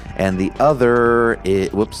Littleton. And the other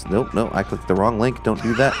is, whoops, no, I clicked the wrong link. Don't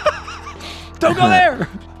do that. Don't go there.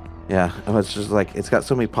 Yeah, it's just like it's got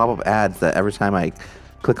so many pop-up ads that every time I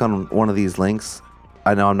click on one of these links,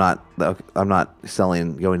 I know I'm not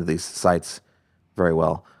going to these sites very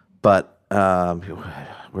well. But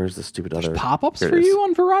where's the stupid other pop-ups for you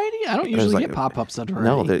on Variety? I don't usually get pop-ups on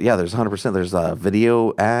Variety. No, there's 100%. There's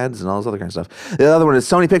video ads and all this other kind of stuff. The other one is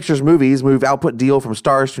Sony Pictures Movies move output deal from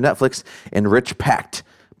Starz to Netflix in Rich Pact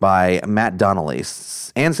by Matt Donnelly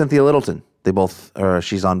and Cynthia Littleton.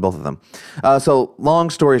 She's on both of them. So long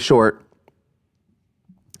story short,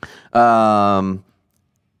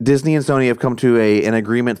 Disney and Sony have come to an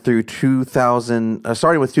agreement through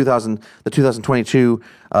starting with the 2022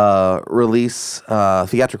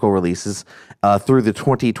 theatrical releases through the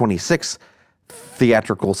 2026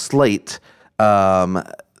 theatrical slate.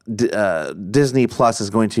 Disney Plus is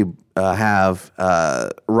going to have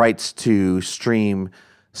rights to stream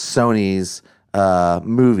Sony's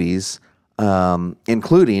movies,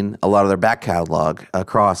 including a lot of their back catalog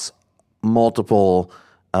across multiple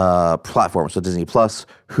platforms, so Disney Plus,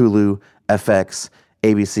 Hulu, FX,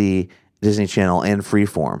 ABC, Disney Channel, and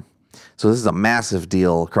Freeform. So this is a massive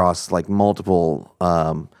deal across like multiple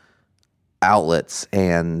outlets,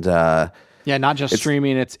 and not just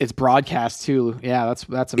streaming; it's broadcast too. Yeah, that's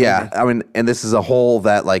amazing. Yeah, I mean, and this is a hole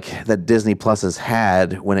that Disney Plus has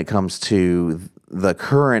had when it comes to the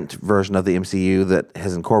current version of the MCU that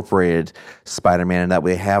has incorporated Spider-Man, and that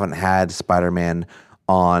we haven't had Spider-Man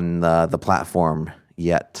on the platform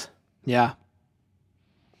yet. Yeah.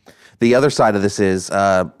 The other side of this is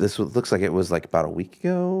looks like it was like about a week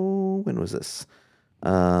ago. When was this?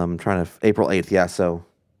 April 8th. Yeah, so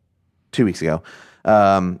 2 weeks ago.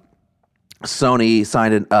 Sony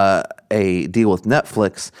signed a deal with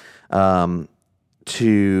Netflix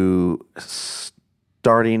to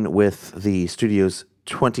starting with the studio's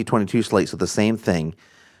 2022 slate. So the same thing.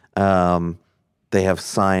 They have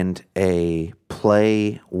signed a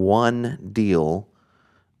Play One deal.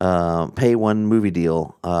 Pay one movie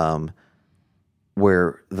deal,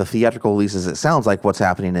 where the theatrical releases, it sounds like what's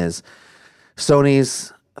happening is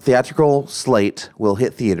Sony's theatrical slate will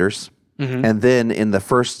hit theaters, and then in the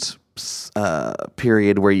first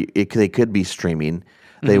period where they could be streaming,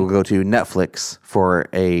 they will go to Netflix for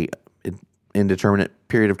a indeterminate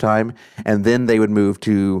period of time, and then they would move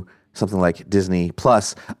to something like Disney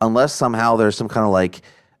Plus, unless somehow there's some kind of like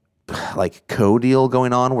co-deal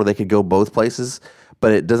going on where they could go both places.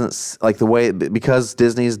 But it doesn't like the way, because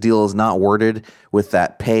Disney's deal is not worded with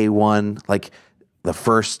that pay one, like the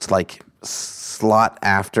first like slot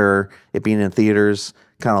after it being in theaters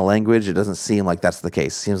kind of language. It doesn't seem like that's the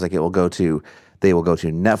case. It seems like they will go to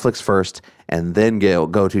Netflix first and then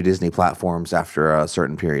go to Disney platforms after a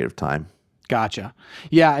certain period of time. Gotcha.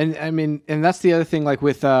 Yeah. And I mean, and that's the other thing, like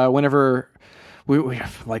with, whenever we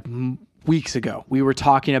have like weeks ago, we were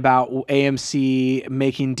talking about AMC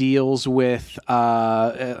making deals with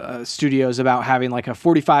studios about having like a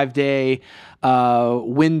 45-day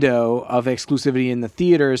window of exclusivity in the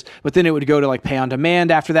theaters, but then it would go to like pay on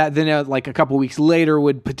demand after that. Then like a couple weeks later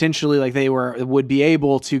would potentially would be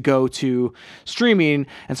able to go to streaming.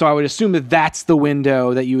 And so I would assume that that's the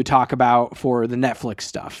window that you would talk about for the Netflix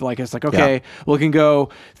stuff. Like it's like, okay, well, it can go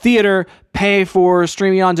theater, pay for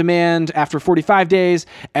streaming on demand after 45 days,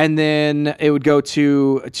 and then it would go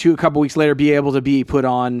to a couple weeks later be able to be put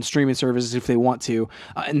on streaming services if they want to,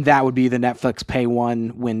 and that would be the Netflix pay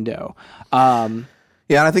one window. And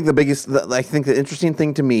I think the interesting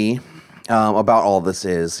thing to me about all this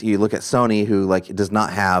is you look at Sony, who like does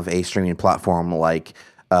not have a streaming platform like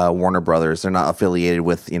Warner Brothers. They're not affiliated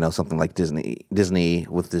with something like Disney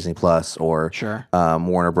with Disney Plus, or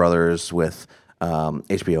Warner Brothers with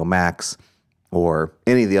HBO Max, or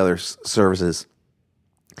any of the other services.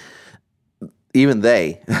 Even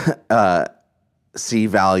they see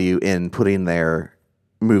value in putting their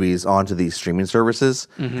movies onto these streaming services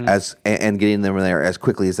and getting them there as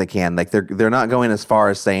quickly as they can. Like they're not going as far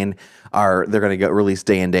as saying they're going to get released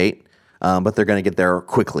day and date, but they're going to get there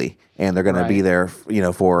quickly, and they're going to be there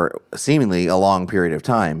for seemingly a long period of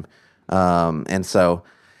time. And so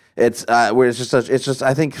it's just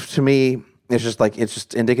I think to me it's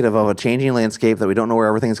just indicative of a changing landscape that we don't know where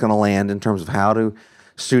everything's going to land in terms of how do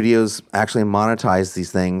studios actually monetize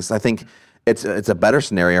these things. I think it's a better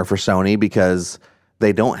scenario for Sony because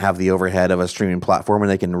they don't have the overhead of a streaming platform,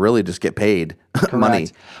 and they can really just get paid money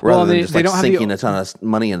rather than just sinking a ton of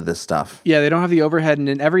money into this stuff. Yeah, they don't have the overhead, and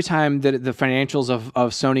then every time that the financials of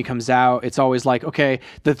Sony comes out, it's always like, okay,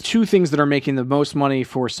 the two things that are making the most money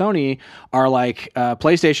for Sony are like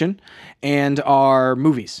PlayStation and our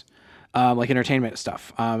movies. Like entertainment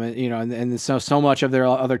stuff, and so much of their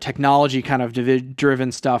other technology kind of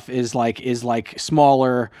driven stuff is like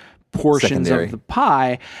smaller portions of the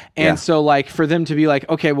pie, and so like for them to be like,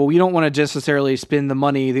 okay, well, we don't want to necessarily spend the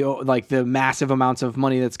money, the massive amounts of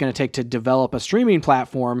money that's going to take to develop a streaming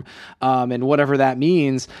platform, and whatever that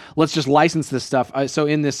means, let's just license this stuff. So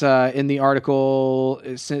in this in the article,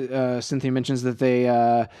 Cynthia mentions that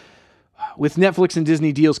they. With Netflix and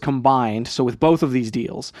Disney deals combined, so with both of these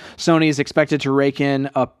deals, Sony is expected to rake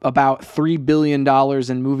in about $3 billion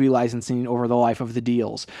in movie licensing over the life of the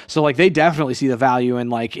deals. So like they definitely see the value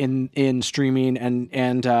in streaming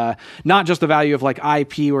and not just the value of like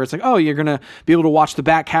IP where it's like, oh, you're going to be able to watch the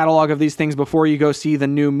back catalog of these things before you go see the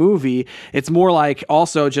new movie. It's more like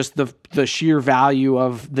also just the sheer value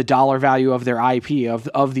of the dollar value of their IP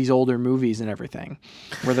of these older movies and everything,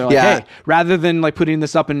 where they're like, hey, rather than like putting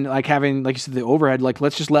this up and like having, like you said, the overhead, like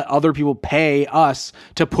let's just let other people pay us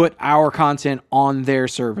to put our content on their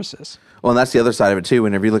services. Well, and that's the other side of it too.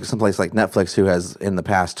 Whenever you look at someplace like Netflix, who has in the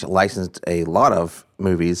past licensed a lot of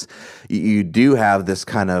movies, you do have this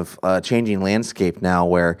kind of changing landscape now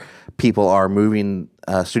where people are moving,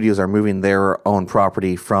 studios are moving their own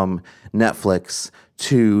property from Netflix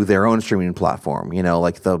to their own streaming platform. You know,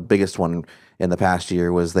 like the biggest one in the past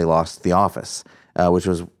year was they lost The Office, which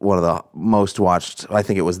was one of the most watched, I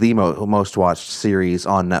think it was the most watched series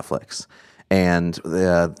on Netflix. And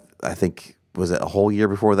I think, was it a whole year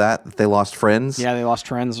before that they lost Friends? Yeah, they lost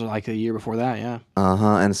Friends like a year before that, yeah.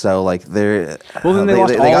 And so like they're... Well, then they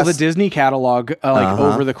lost all the Disney catalog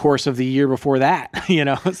over the course of the year before that, you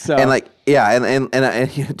know? So and like, yeah,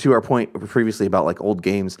 and to our point previously about like old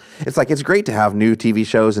games, it's like it's great to have new TV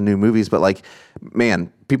shows and new movies, but like,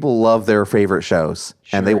 man, people love their favorite shows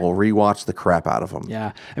and they will rewatch the crap out of them.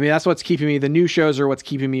 Yeah, I mean that's what's keeping me. The new shows are what's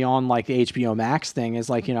keeping me on like the HBO Max thing. Is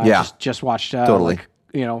like, you know, I just watched totally. Like,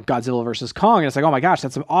 you know, Godzilla versus Kong, and it's like, oh my gosh,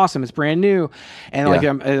 that's awesome, it's brand new, and like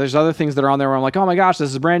there's other things that are on there where I'm like, oh my gosh,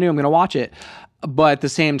 this is brand new, I'm gonna watch it. But at the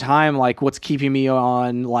same time, like what's keeping me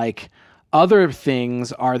on like other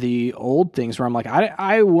things are the old things where I'm like,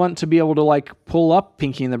 I want to be able to like pull up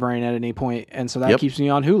Pinky and the Brain at any point, and so that keeps me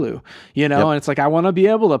on Hulu, you know. And it's like I want to be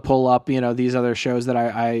able to pull up, you know, these other shows that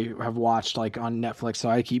I have watched like on Netflix, so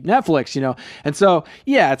I keep Netflix, you know. And so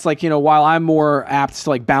it's like, you know, while I'm more apt to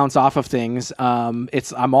like bounce off of things,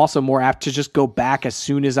 I'm also more apt to just go back as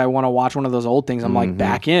soon as I want to watch one of those old things. I'm like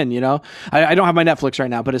back in, you know. I don't have my Netflix right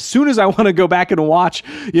now, but as soon as I want to go back and watch,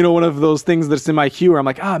 you know, one of those things that's in my queue where I'm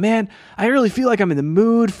like, oh man, I really feel like I'm in the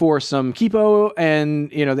mood for some Kipo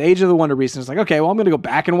and, you know, the Age of the Wonder Beast. And it's like, okay, well, I'm going to go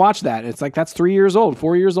back and watch that. It's like, that's 4 years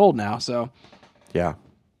old now. So, yeah.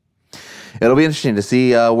 It'll be interesting to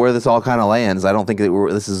see where this all kind of lands. I don't think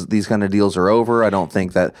that these kind of deals are over. I don't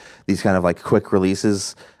think that these kind of like quick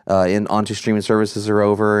releases onto streaming services are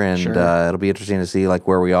over. And it'll be interesting to see like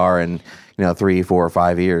where we are in, you know, 3, 4, or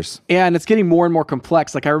 5 years. Yeah, and it's getting more and more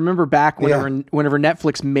complex. Like I remember back whenever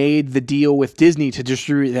Netflix made the deal with Disney to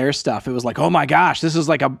distribute their stuff, it was like, oh my gosh, this is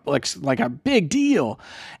like a big deal.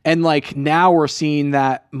 And like now we're seeing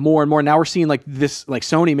that more and more. Now we're seeing like this, like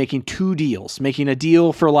Sony making 2 deals, making a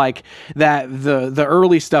deal for like that the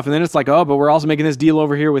early stuff, and then it's like, oh, but we're also making this deal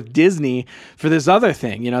over here with Disney for this other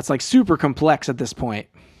thing. You know, it's like super complex at this point.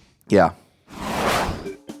 Yeah.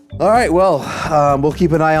 All right, well, we'll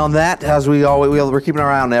keep an eye on that as we're keeping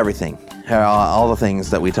our eye on everything. All the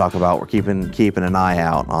things that we talk about, we're keeping an eye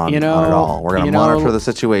out on it all. We're going to monitor the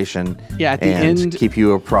situation and keep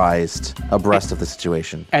you abreast of the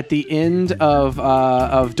situation. At the end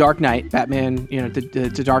of Dark Knight, Batman, you know, the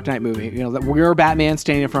Dark Knight movie, you know, we're Batman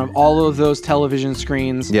standing in front of all of those television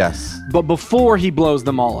screens. Yes. But before he blows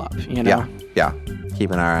them all up, you know? Yeah.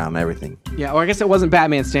 Keep an eye on everything. Yeah, or I guess it wasn't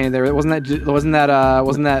Batman standing there. Wasn't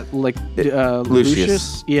that like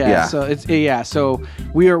Lucius? Yeah. So it's So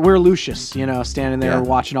we're Lucius, you know, standing there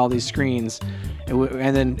watching all these screens,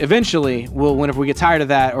 and then eventually whenever we get tired of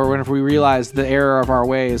that, or whenever we realize the error of our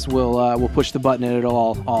ways, we'll push the button and it'll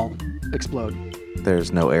all explode.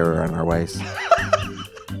 There's no error in our ways.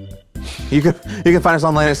 You can find us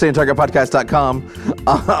online at StayOnTargetPodcast.com,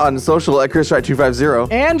 on social at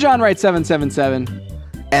ChrisWright250 and JohnWright777.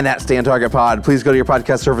 And at Stay on Target Pod. Please go to your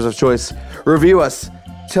podcast service of choice. Review us.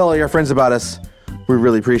 Tell all your friends about us. We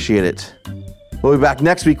really appreciate it. We'll be back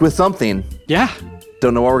next week with something. Yeah.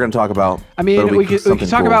 Don't know what we're going to talk about. I mean, we could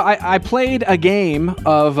talk about. I played a game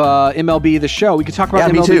of MLB The Show. We could talk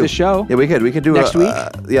about MLB The Show. Yeah, we could. We could do next week.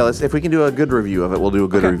 If we can do a good review of it, we'll do a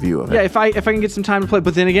good review of it. Yeah, if I can get some time to play.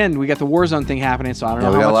 But then again, we got the Warzone thing happening, so I don't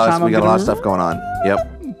know how much time. We got a lot of stuff going on.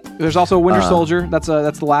 Yep. There's also Winter Soldier. That's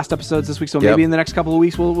the last episode this week. So maybe in the next couple of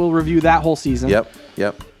weeks we'll review that whole season.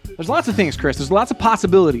 Yep. There's lots of things, Chris. There's lots of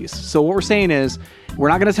possibilities. So what we're saying is we're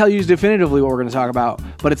not going to tell you definitively what we're going to talk about,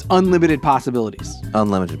 but it's unlimited possibilities.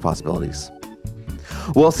 Unlimited possibilities.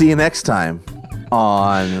 We'll see you next time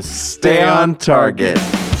on Stay on Target.